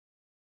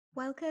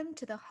Welcome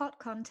to the Hot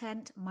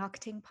Content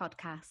Marketing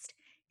Podcast,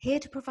 here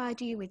to provide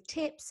you with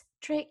tips,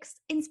 tricks,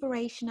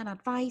 inspiration, and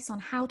advice on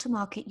how to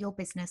market your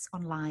business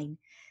online.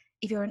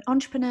 If you're an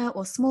entrepreneur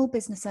or small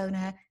business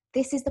owner,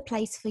 this is the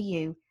place for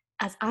you,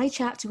 as I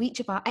chat to each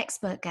of our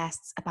expert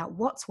guests about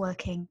what's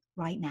working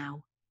right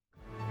now.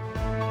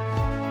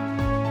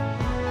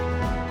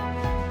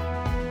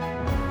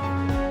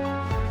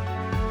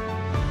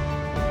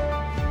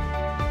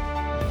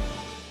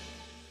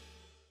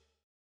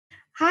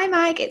 Hi,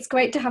 Mike. It's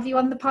great to have you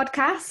on the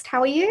podcast.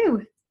 How are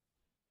you?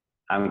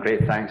 I'm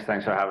great, thanks.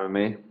 Thanks for having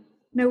me.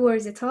 No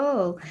worries at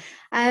all.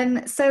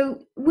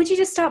 So would you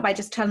just start by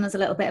just telling us a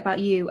little bit about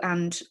you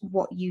and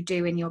what you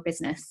do in your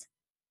business?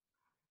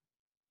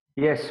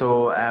 Yeah,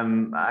 so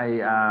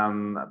I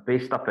am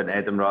based up in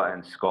Edinburgh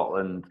in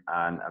Scotland,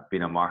 and I've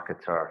been a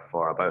marketer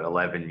for about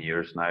 11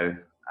 years now.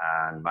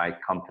 And my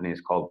company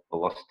is called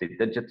Velocity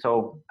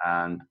Digital,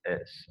 and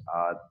it's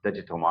a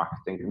digital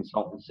marketing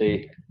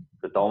consultancy,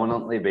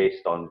 predominantly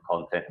based on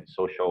content and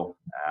social.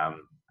 I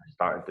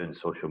started doing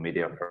social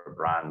media for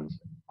brands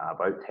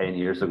about 10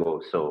 years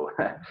ago, so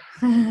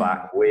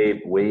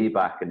way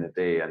back in the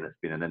day, and it's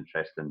been an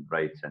interesting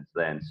ride since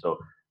then. So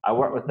I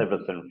work with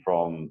everything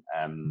from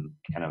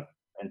kind of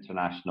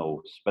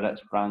international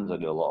spirits brands. I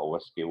do a lot of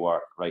whiskey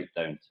work, right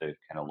down to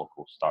kind of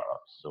local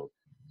startups. So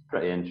it's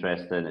pretty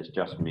interesting. It's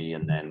just me,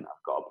 and then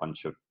I've got a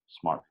bunch of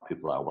smart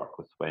people that I work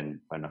with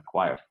when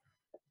required.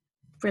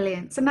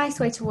 Brilliant. It's a nice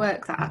way to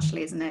work, that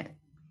actually, isn't it?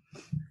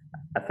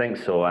 I think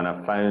so, and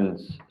I found,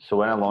 so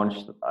when I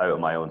launched out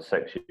on my own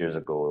 6 years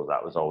ago,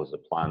 that was always the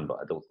plan, but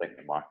I don't think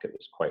the market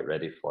was quite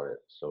ready for it.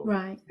 So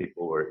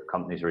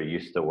companies were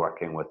used to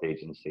working with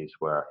agencies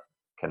where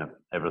kind of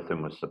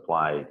everything was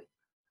supplied.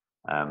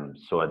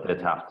 So I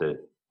did have to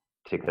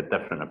take a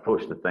different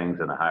approach to things,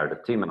 and I hired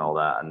a team and all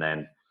that. And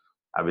then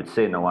I would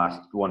say in the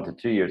last 1 to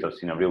 2 years, I've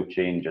seen a real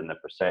change in the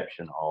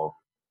perception of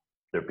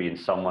there being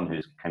someone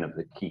who's kind of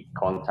the key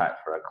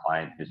contact for a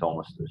client, who's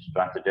almost a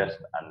strategist,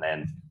 and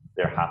then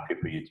they're happy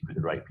for you to put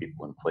the right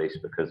people in place,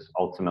 because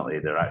ultimately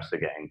they're actually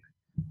getting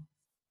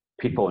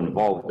people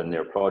involved in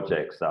their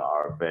projects that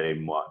are very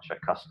much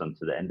accustomed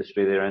to the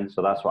industry they're in.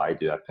 So that's what I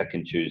do. I pick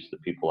and choose the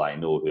people I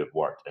know who have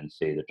worked in,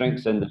 say, the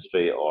drinks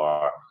industry,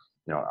 or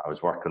I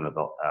was working with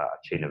a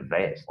chain of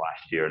vets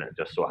last year, and it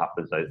just so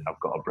happens I've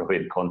got a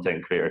brilliant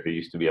content creator who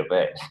used to be a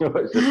vet. So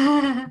it's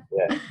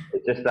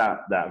just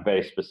that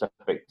very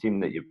specific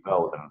team that you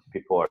build, and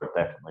people are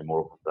definitely more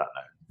open to that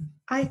now.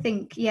 I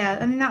think,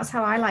 I mean, that's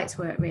how I like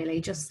to work, really,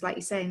 just like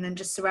you're saying, then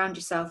just surround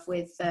yourself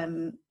with,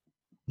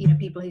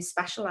 people who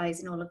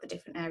specialize in all of the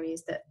different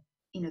areas that,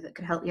 that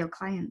could help your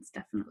clients,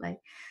 definitely.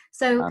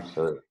 So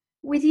absolutely.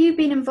 With you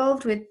being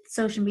involved with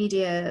social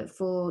media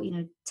for,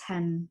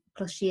 10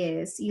 plus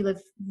years, you'll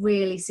have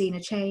really seen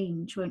a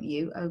change, won't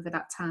you, over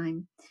that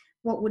time?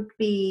 What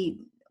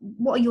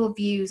are your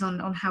views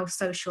on how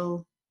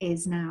social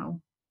is now?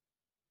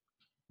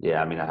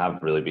 Yeah, I mean, I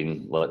have really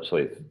been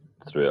literally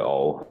through it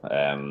all.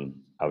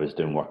 I was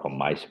doing work on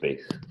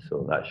MySpace,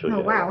 so that shows you.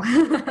 Wow.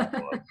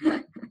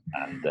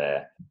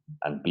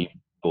 and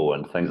Bebo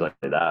and things like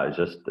that. It's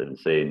just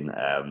insane.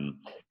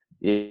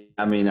 Yeah,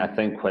 I mean, I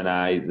think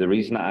the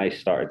reason I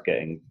started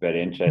getting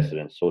very interested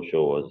in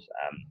social was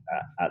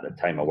at the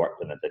time I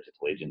worked in a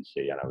digital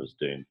agency, and I was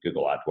doing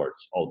Google AdWords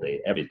all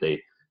day, every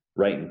day,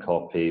 writing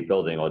copy,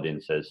 building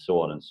audiences, so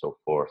on and so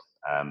forth.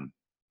 And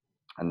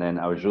then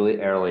I was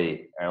really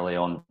early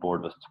on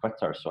board with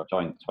Twitter, so I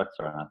joined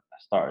Twitter, and I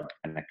started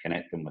kind of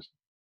connecting with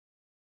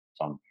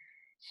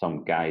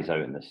some guys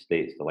out in the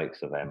States, the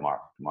likes of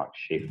Mark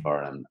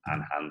Schaefer and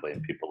Anne Handley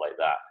and people like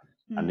that.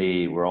 And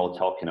they were all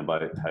talking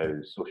about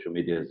how social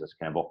media is this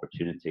kind of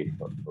opportunity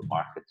for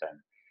marketing.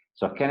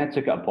 So I kind of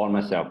took it upon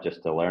myself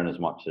just to learn as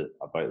much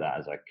about that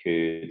as I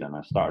could. And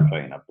I started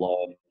writing a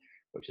blog,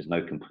 which is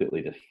now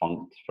completely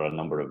defunct for a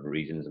number of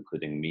reasons,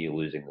 including me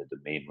losing the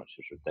domain, which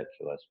is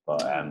ridiculous.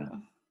 But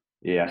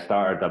I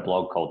started a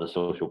blog called the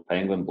Social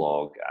Penguin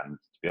blog. And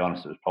to be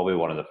honest, it was probably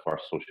one of the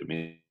first social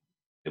media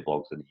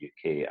blogs in the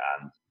UK,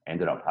 and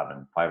ended up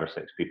having 5 or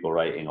 6 people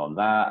writing on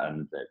that,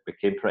 and it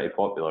became pretty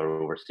popular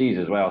overseas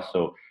as well.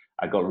 So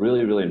I got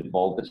really, really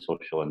involved in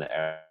social in the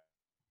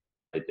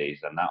early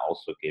days, and that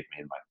also gave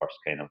me my first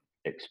kind of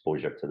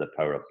exposure to the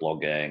power of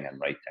blogging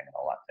and writing and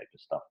all that type of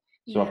stuff.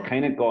 So I've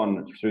kind of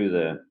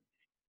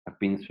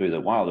been through the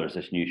while there's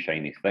this new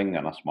shiny thing,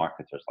 and us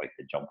marketers like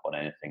to jump on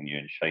anything new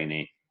and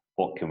shiny.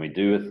 What can we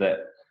do with it?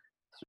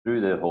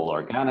 Through the whole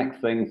organic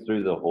thing,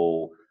 there's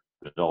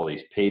all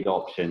these paid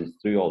options,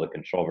 through all the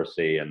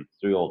controversy, and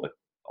through all the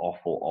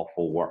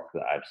awful work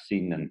that I've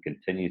seen and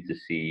continue to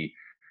see.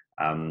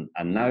 And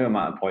now I'm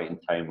at a point in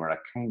time where I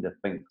kind of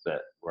think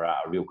that we're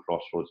at a real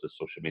crossroads with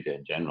social media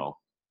in general.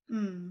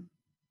 And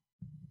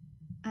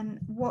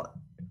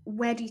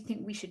where do you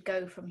think we should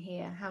go from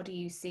here? How do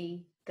you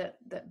see that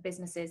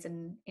businesses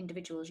and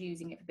individuals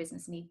using it for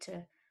business need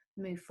to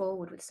move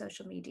forward with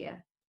social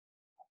media?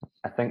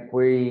 I think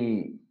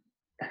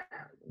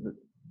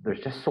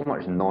there's just so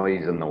much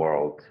noise in the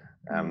world.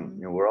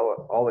 We're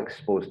all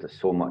exposed to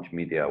so much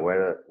media,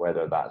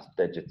 whether that's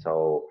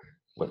digital,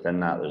 within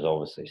that, there's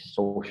obviously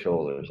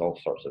social, there's all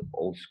sorts of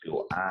old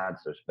school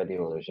ads, there's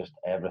video, there's just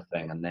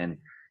everything. And then,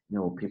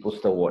 people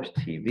still watch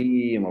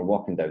TV, and we're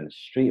walking down the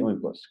street and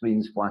we've got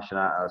screens flashing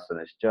at us, and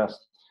it's just,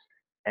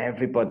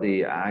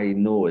 everybody I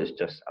know is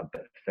just a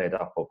bit fed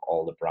up of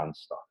all the brand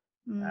stuff.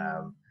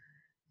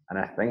 And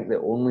I think the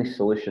only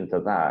solution to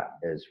that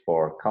is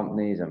for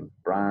companies and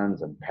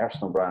brands and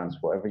personal brands,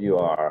 whatever you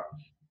are,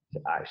 to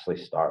actually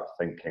start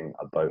thinking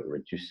about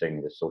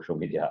reducing the social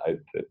media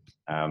output.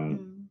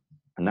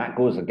 And that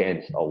goes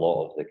against a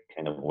lot of the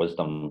kind of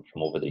wisdom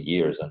from over the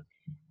years. And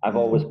I've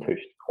always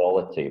pushed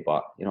quality,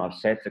 but I've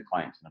said to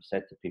clients and I've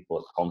said to people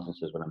at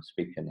conferences when I'm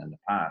speaking in the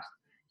past,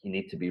 you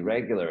need to be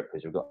regular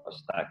because you've got to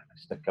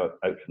stick out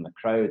from the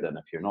crowd. And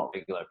if you're not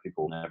regular,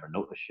 people will never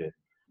notice you.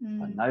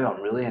 But now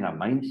I'm really in a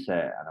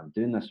mindset, and I'm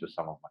doing this with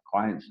some of my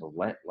clients. So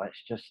let's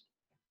just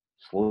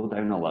slow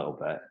down a little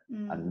bit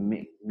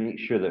and make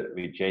sure that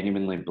we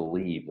genuinely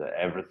believe that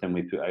everything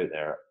we put out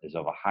there is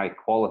of a high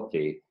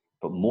quality,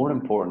 but more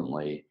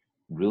importantly,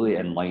 really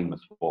in line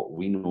with what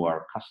we know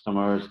our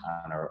customers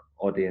and our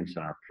audience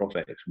and our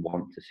prospects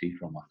want to see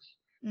from us.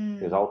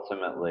 Because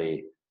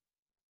ultimately,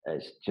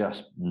 it's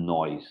just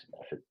noise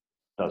if it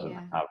doesn't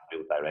have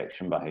real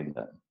direction behind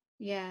it.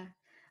 Yeah.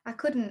 I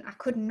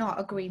could not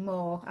agree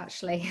more,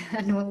 actually.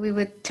 And we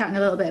were chatting a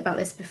little bit about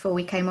this before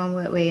we came on,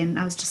 weren't we? And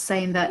I was just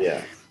saying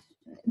that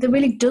there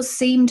really does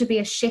seem to be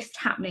a shift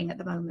happening at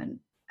the moment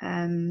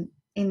in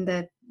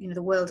the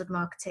the world of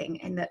marketing,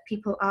 in that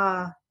people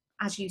are,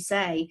 as you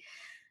say,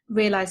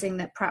 realizing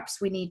that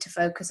perhaps we need to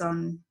focus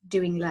on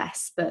doing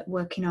less, but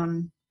working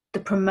on the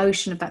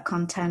promotion of that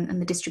content and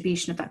the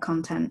distribution of that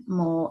content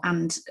more,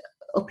 and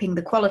upping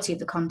the quality of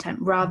the content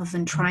rather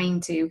than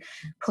trying to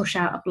push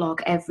out a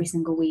blog every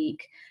single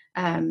week.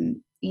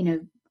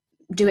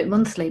 Do it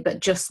monthly, but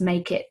just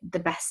make it the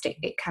best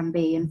it can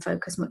be and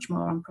focus much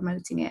more on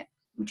promoting it.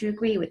 Would you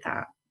agree with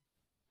that?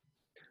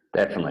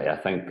 Definitely. I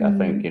think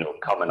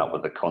coming up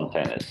with the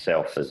content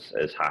itself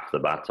is half the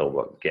battle,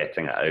 but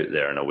getting it out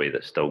there in a way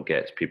that still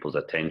gets people's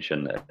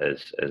attention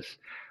is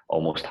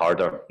almost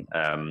harder.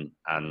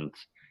 And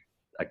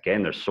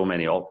again, there's so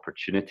many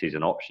opportunities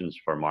and options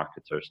for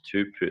marketers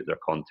to put their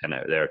content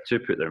out there, to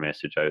put their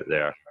message out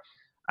there.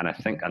 And I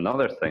think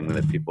another thing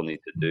that people need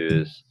to do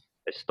is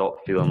stop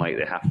feeling like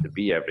they have to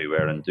be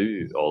everywhere and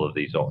do all of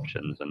these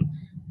options and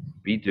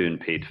be doing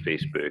paid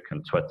Facebook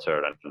and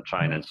Twitter and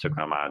trying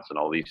Instagram ads and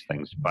all these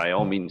things. By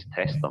all means,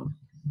 test them,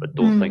 but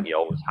don't think you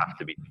always have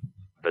to be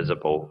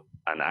visible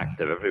and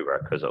active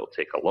everywhere, because it'll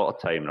take a lot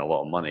of time and a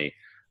lot of money.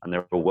 And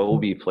there will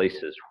be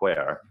places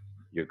where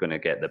you're going to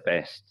get the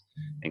best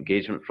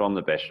engagement from,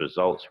 the best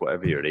results,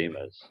 whatever your aim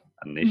is,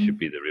 and they should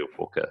be the real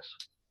focus.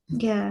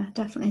 Yeah,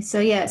 definitely.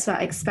 So it's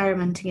about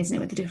experimenting, isn't it,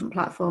 with the different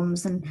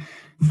platforms and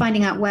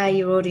finding out where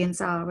your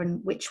audience are and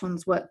which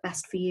ones work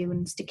best for you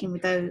and sticking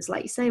with those,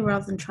 like you say,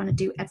 rather than trying to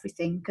do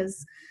everything,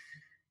 because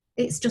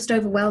it's just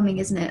overwhelming,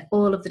 isn't it?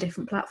 All of the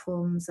different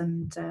platforms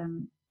and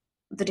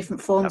the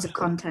different forms of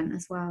content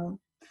as well.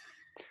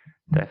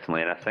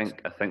 Definitely, and I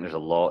think there's a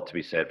lot to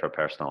be said for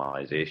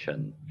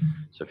personalization.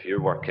 So if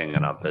you're working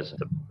in a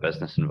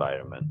business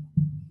environment,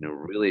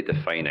 really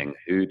defining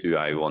who do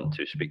I want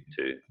to speak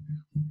to,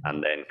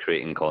 and then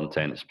creating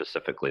content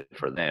specifically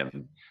for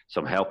them.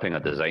 So I'm helping a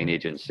design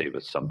agency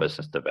with some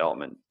business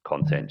development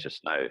content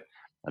just now,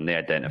 and they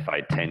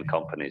identified 10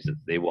 companies that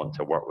they want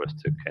to work with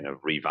to kind of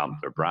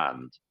revamp their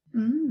brand.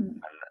 And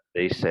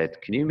they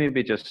said, can you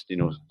maybe just,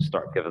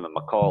 start giving them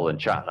a call and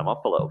chatting them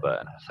up a little bit?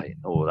 And I was like,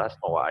 no, that's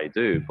not what I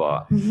do.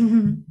 But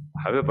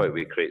how about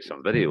we create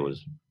some videos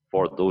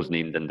for those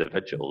named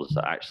individuals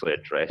that actually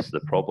address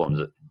the problems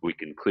that we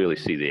can clearly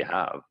see they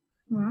have,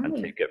 and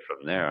take it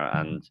from there.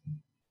 And,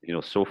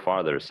 so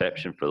far the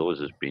reception for those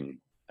has been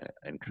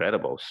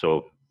incredible.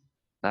 So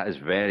that is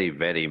very,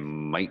 very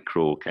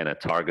micro kind of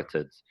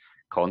targeted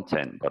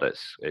content, but it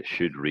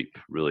should reap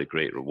really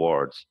great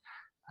rewards.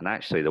 And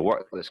actually the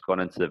work that's gone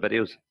into the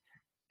videos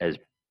is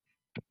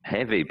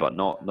heavy, but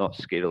not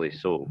scarily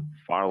so.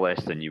 Far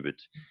less than you would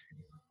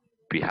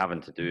be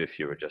having to do if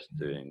you were just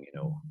doing,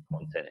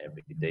 content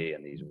every day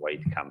and these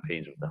wide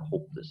campaigns with the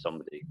hope that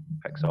somebody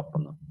picks up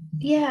on them.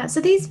 Yeah, so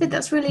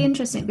that's really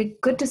interesting. It'd be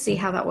good to see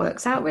how that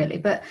works out, really.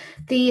 But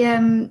the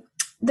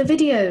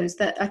videos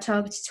that are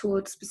targeted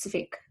towards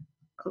specific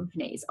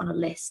companies on a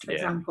list, for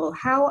example,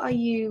 how are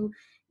you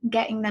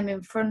getting them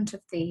in front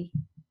of the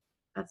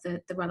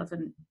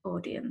relevant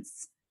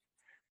audience?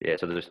 Yeah,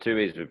 so there's two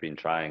ways we've been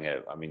trying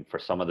it. I mean, for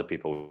some of the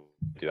people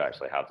who do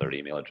actually have their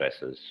email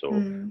addresses, so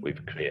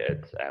we've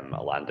created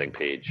a landing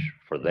page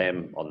for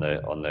them on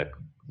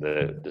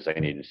the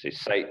design agency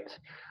site,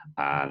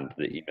 and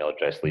the email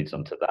address leads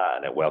them to that,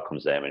 and it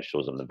welcomes them and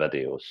shows them the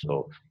video.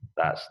 So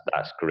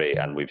that's great,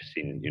 and we've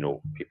seen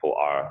people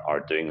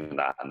are doing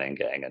that and then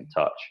getting in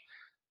touch.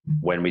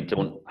 When we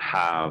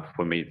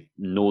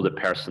know the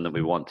person that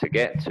we want to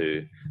get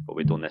to, but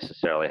we don't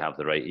necessarily have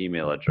the right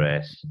email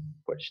address,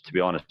 which, to be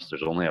honest,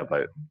 there's only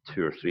about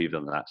 2 or 3 of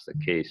them that's the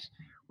case,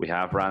 we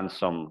have ran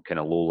some kind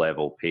of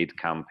low-level paid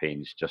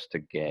campaigns just to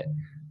get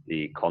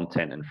the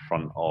content in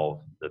front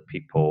of the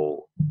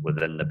people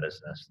within the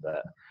business.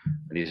 That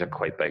and these are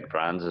quite big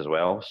brands as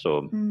well.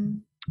 So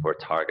we're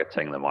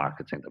targeting the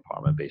marketing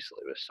department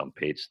basically with some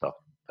paid stuff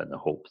in the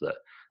hope that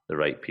the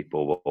right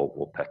people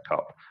will pick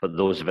up. But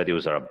those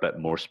videos are a bit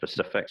more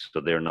specific. So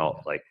they're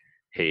not like,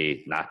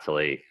 hey,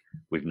 Natalie,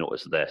 we've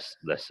noticed this.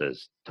 This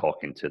is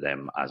talking to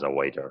them as a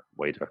wider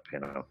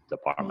kind of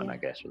department, I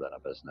guess, within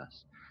a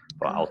business.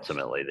 But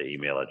ultimately, the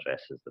email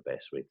address is the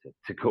best way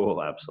to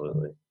go.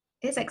 Absolutely.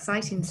 It's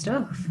exciting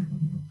stuff.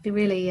 It'd be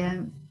really,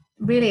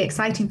 really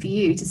exciting for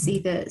you to see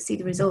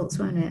the results,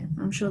 won't it?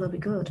 I'm sure they'll be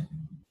good.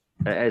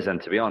 It is,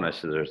 and to be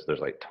honest, there's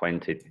like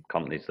 20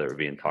 companies that are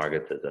being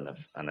targeted, and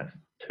if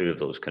 2 of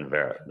those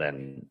convert,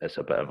 then it's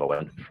a bit of a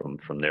win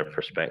from their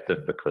perspective,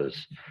 because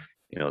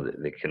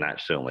they can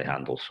actually only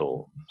handle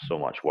so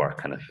much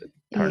work, and if it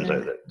turns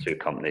out that 2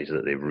 companies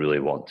that they really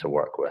want to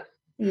work with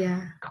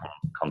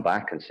come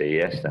back and say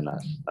yes, then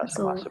that's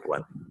a massive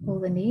win. All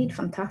they need.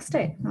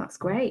 Fantastic. That's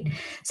great.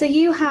 So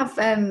you have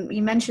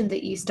you mentioned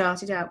that you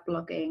started out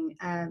blogging.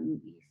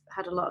 You've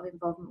had a lot of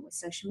involvement with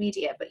social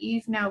media, but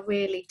you've now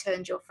really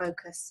turned your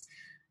focus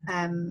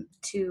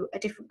to a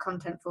different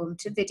content form,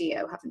 to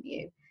video, haven't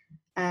you?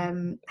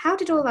 How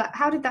did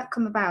that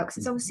come about? Because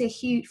it's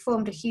obviously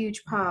formed a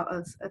huge part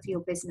of your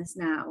business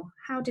now.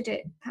 How did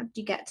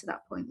you get to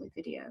that point with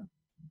video?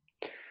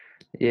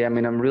 Yeah, I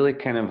mean, I'm really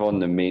kind of on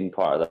the main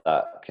part of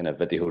that kind of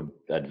video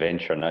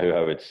adventure now,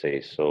 I would say.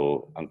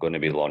 So I'm going to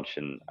be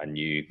launching a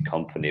new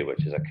company,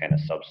 which is a kind of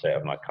subset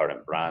of my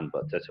current brand,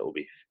 but it will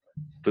be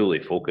fully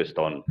focused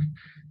on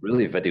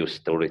really video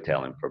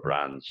storytelling for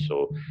brands.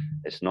 So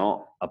it's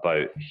not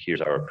about here's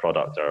our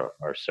product or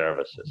our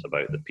service. It's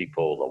about the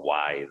people, the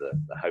why, the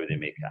how they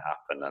make it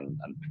happen,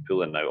 and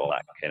pulling out all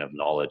that kind of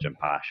knowledge and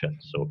passion.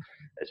 So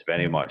it's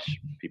very much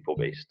people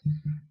based.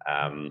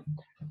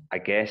 I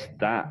guess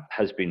that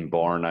has been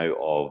born out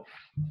of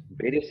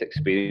various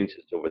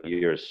experiences over the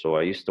years. So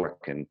I used to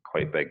work in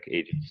quite big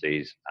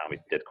agencies, and we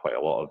did quite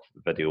a lot of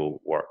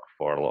video work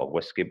for a lot of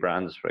whiskey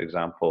brands, for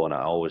example. And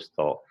I always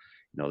thought,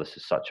 this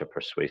is such a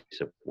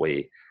persuasive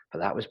way. But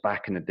that was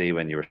back in the day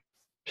when you were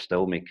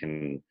still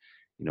making,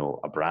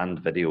 a brand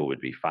video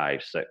would be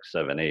 5, 6,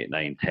 7, 8,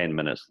 9, 10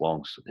 minutes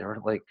long. So they were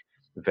like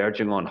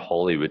verging on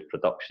Hollywood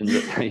productions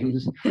at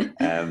times.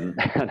 And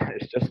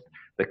it's just,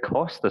 the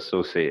cost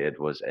associated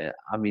was,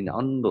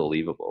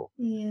 unbelievable.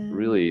 Yeah.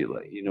 Really,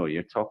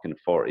 you're talking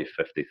 40,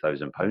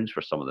 50,000 pounds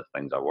for some of the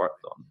things I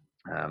worked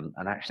on.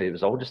 And actually it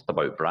was all just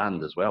about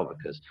brand as well,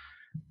 because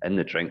in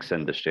the drinks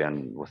industry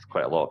and with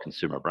quite a lot of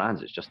consumer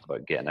brands, it's just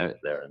about getting out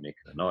there and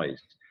making a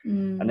noise.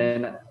 And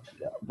then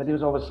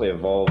videos obviously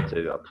evolved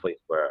to a place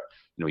where,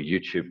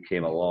 YouTube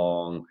came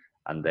along,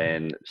 and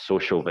then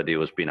social video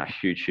has been a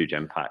huge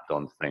impact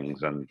on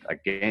things. And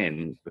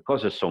again,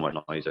 because there's so much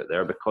noise out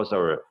there, because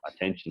our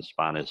attention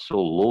span is so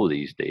low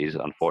these days,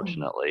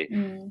 unfortunately,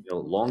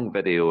 long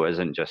video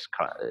isn't just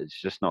it's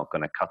just not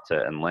going to cut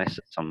it unless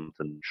it's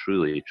something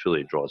truly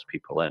draws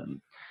people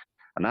in.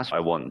 And that's what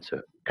I want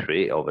to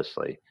create,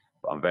 obviously.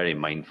 But I'm very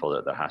mindful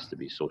that there has to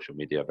be social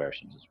media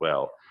versions as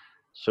well.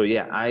 So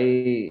yeah,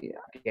 I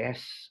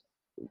guess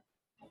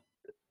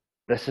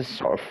this is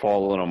sort of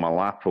fallen on my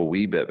lap a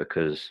wee bit,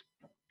 because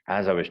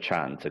as I was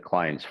chatting to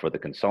clients for the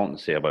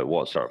consultancy about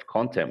what sort of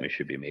content we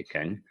should be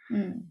making,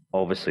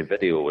 obviously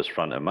video was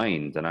front of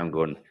mind. And I'm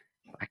going,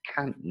 I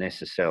can't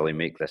necessarily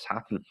make this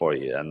happen for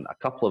you. And a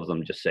couple of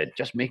them just said,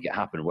 just make it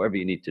happen, whatever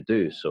you need to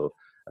do. So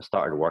I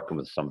started working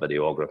with some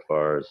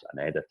videographers and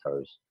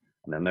editors,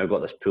 and I've now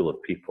got this pool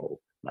of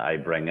people that I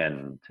bring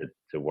in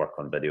to work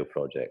on video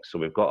projects. So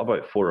we've got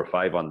about 4 or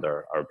 5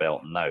 under our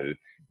belt now,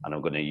 and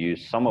I'm going to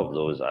use some of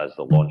those as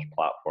the launch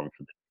platform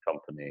for the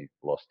company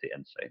Velocity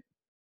Insight.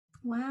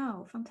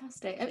 Wow,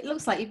 fantastic. It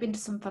looks like you've been to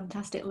some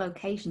fantastic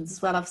locations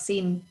as well. I've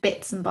seen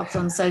bits and bobs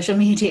on social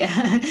media,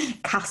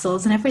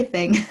 castles and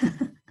everything.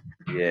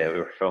 Yeah, we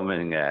were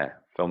making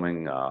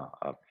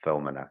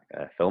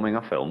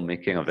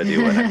a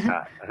video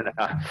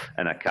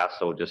in a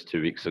castle just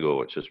 2 weeks ago,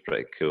 which was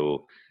pretty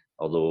cool.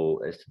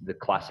 Although it's the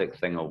classic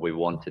thing of we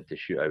wanted to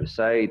shoot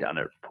outside and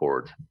it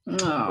poured for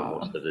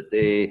most of the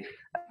day.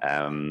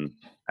 I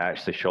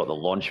actually shot the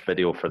launch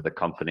video for the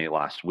company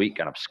last week,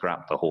 and I've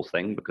scrapped the whole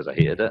thing because I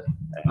hated it.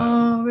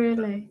 Oh,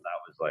 really?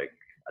 That was like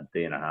a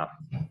day and a half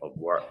of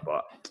work,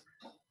 but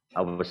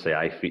obviously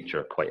I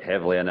feature quite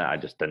heavily in it. I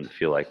just didn't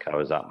feel like I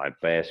was at my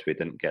best. We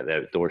didn't get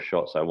the outdoor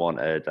shots I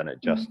wanted, and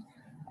it just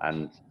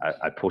and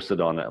I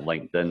posted on it on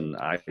LinkedIn.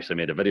 I actually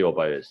made a video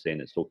about it saying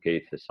it's okay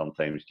to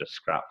sometimes just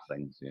scrap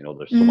things.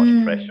 There's so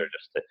much pressure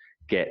just to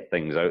get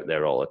things out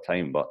there all the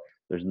time, but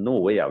there's no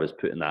way I was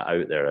putting that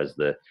out there as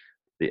the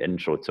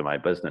intro to my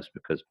business,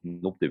 because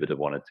nobody would have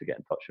wanted to get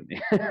in touch with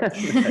me.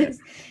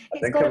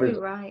 It's got to be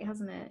right,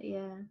 hasn't it?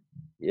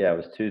 Yeah, I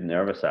was too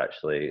nervous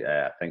actually.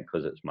 I think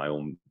because it's my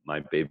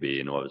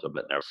baby, I was a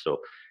bit nervous. So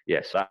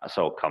yes, that's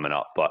all coming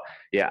up. But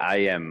yeah,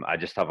 I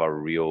just have a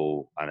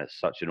real, and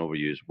it's such an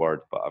overused word,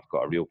 but I've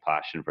got a real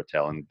passion for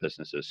telling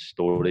businesses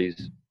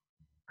stories.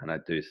 And I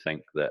do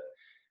think that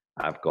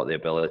I've got the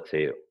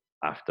ability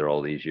after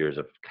all these years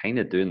of kind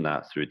of doing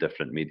that through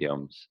different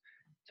mediums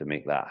to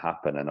make that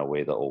happen in a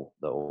way that'll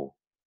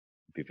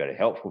be very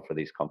helpful for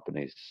these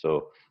companies.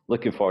 So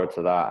looking forward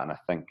to that. And I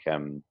think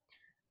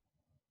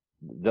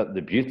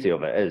the beauty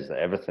of it is that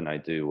everything I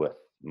do with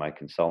my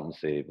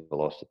consultancy,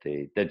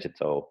 Velocity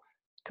Digital,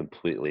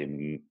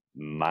 completely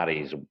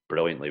marries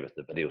brilliantly with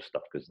the video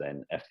stuff, because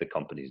then if the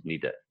companies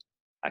need it,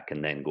 I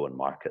can then go and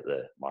market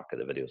the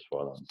videos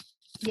for them.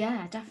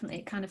 Yeah, definitely.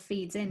 It kind of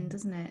feeds in,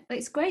 doesn't it? But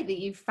it's great that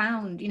you've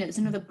found, it's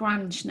another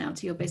branch now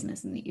to your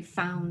business, and that you've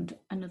found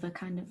another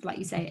kind of, like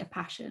you say, a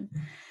passion.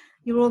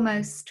 You're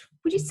almost,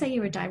 would you say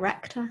you're a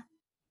director?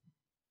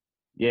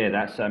 Yeah,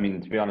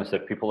 to be honest,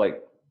 if people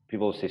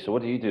say, so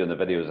what do you do in the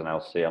videos? And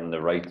I'll say, I'm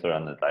the writer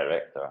and the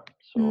director.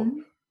 So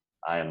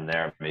I am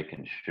there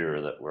making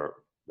sure that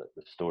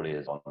the story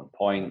is on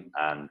point.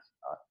 And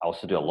I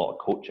also do a lot of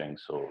coaching.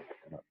 So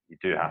you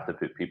do have to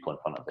put people in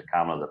front of the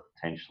camera that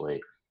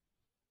potentially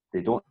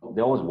they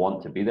always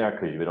want to be there,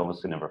 because you would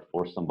obviously never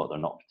force them, but they're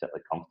not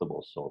particularly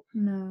comfortable. So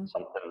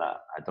something that,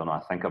 I don't know, I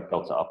think I've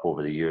built it up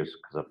over the years,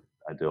 because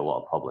I do a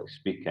lot of public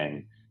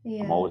speaking.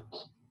 Yeah. I'm always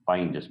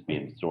fine just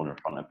being thrown in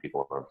front of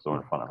people or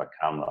thrown in front of a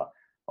camera.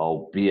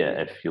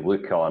 Albeit, if you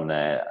look on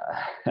on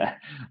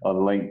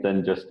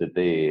LinkedIn just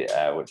today,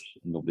 which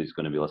nobody's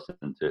going to be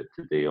listening to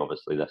today,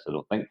 obviously, this I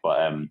don't think, but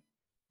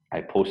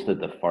I posted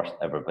the first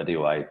ever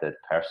video I did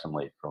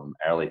personally from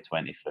early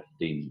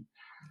 2015,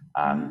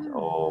 and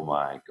oh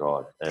my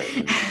God,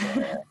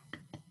 it's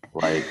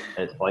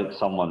like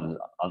someone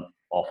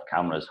off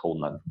camera is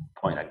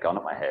pointing a gun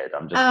at my head.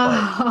 I'm just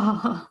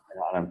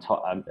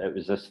it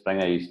was this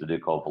thing I used to do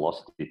called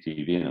Velocity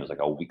TV, and it was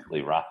like a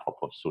weekly wrap up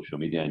of social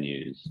media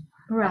news.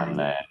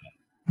 Right.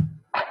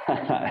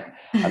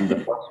 And the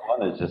first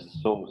one is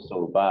just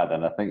so bad,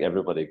 and I think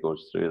everybody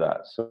goes through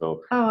that.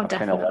 So I've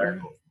kind of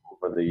learned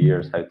over the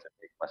years how to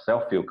make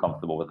myself feel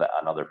comfortable with it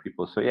and other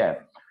people. So yeah,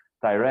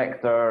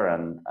 director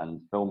and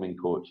filming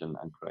coach and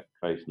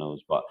Christ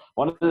knows. But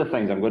one of the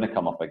things I'm going to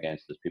come up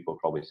against is people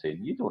probably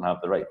saying, you don't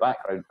have the right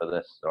background for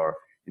this, or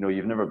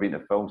you've never been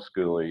to film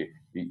school, or you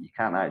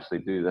can't actually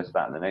do this,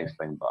 that, and the next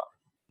thing. But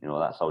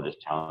that's all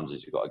just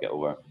challenges you've got to get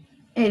over.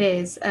 It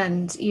is.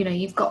 And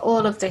you've got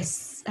all of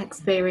this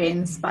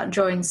experience about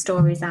drawing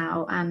stories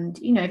out, and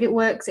if it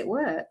works, it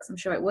works. I'm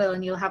sure it will,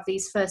 and you'll have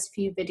these first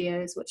few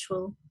videos which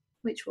will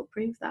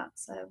prove that.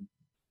 So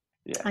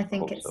yeah, I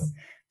think it's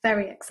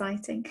very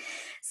exciting.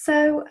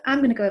 So I'm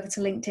going to go over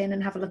to LinkedIn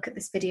and have a look at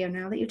this video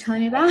now that you're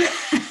telling me about.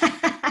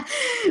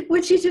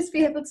 Would you just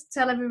be able to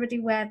tell everybody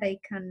where they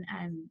can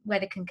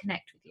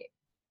connect with you?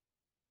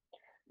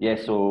 Yeah,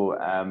 so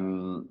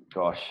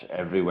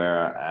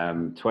everywhere.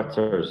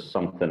 Twitter's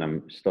something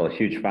I'm still a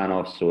huge fan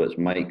of. So it's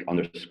Mike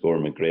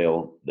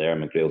 _McGrail there.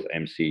 McGrail's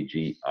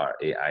McGrail.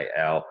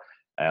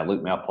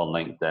 Look me up on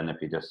LinkedIn. If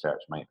you just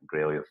search Mike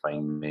McGrail, you'll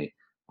find me.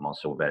 I'm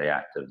also very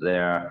active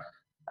there.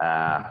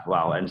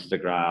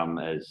 Instagram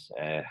is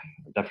a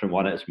different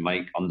one. It's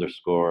Mike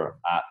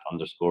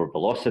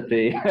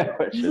 _@_velocity,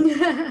 which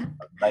is a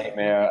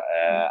nightmare.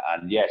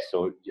 And yes,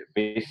 so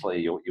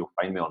basically you'll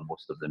find me on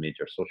most of the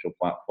major social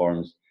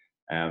platforms.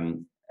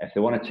 If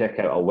they want to check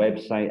out a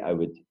website, I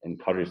would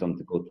encourage them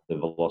to go to the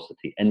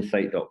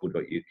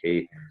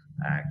velocityinsight.co.uk,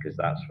 because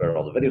that's where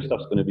all the video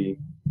stuff's going to be,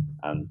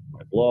 and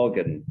my blog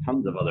and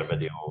tons of other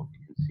video you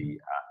can see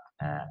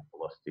at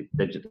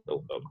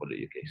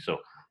velocitydigital.co.uk. So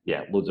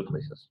yeah, loads of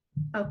places.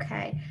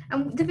 Okay.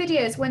 And the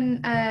videos,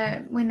 when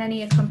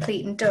any are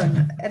complete and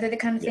done, are they the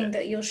kind of thing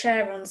that you'll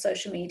share on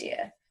social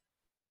media?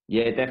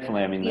 Yeah,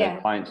 definitely. I mean, the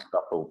client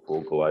stuff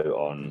will go out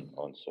on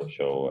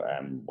social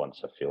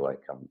once I feel like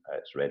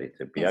it's ready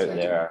to be out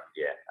there.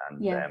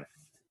 Yeah,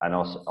 and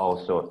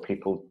also if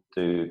people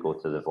do go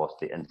to the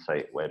Velocity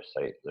Insight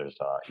website, there's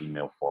an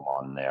email form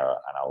on there,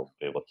 and I'll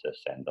be able to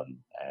send them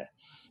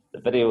the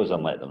videos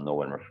and let them know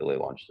when we're fully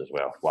launched as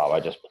well. Wow, I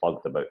just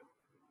plugged about.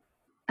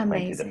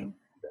 Amazing.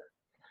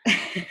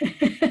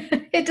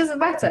 It doesn't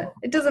matter.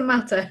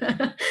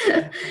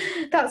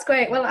 That's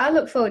great. Well, I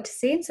look forward to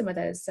seeing some of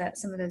those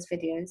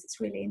videos. It's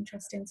really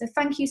interesting. So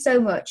thank you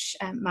so much,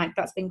 Mike.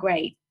 That's been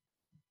great.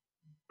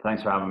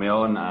 Thanks for having me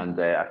on, and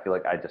I feel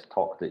like I just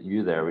talked at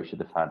you there. We should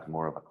have had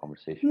more of a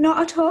conversation. Not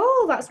at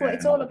all. That's what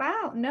it's all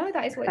about. No,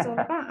 that is what it's all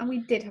about. And we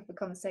did have a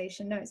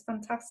conversation. No, it's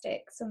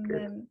fantastic. Some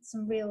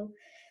real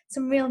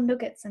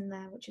nuggets in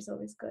there, which is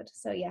always good.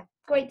 So yeah,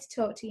 great to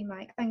talk to you,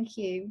 Mike. Thank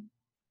you.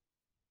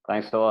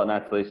 Thanks a lot,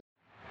 Natalie.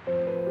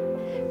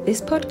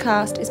 This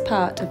podcast is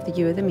part of the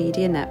You Are the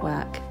Media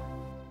Network.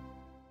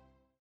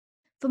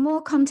 For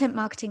more content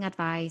marketing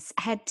advice,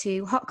 head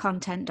to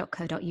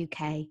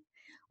hotcontent.co.uk.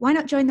 Why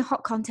not join the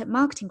Hot Content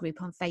Marketing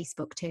Group on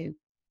Facebook too?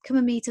 Come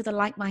and meet other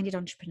like-minded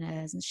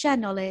entrepreneurs and share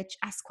knowledge,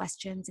 ask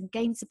questions, and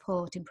gain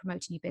support in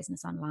promoting your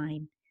business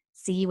online.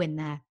 See you in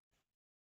there.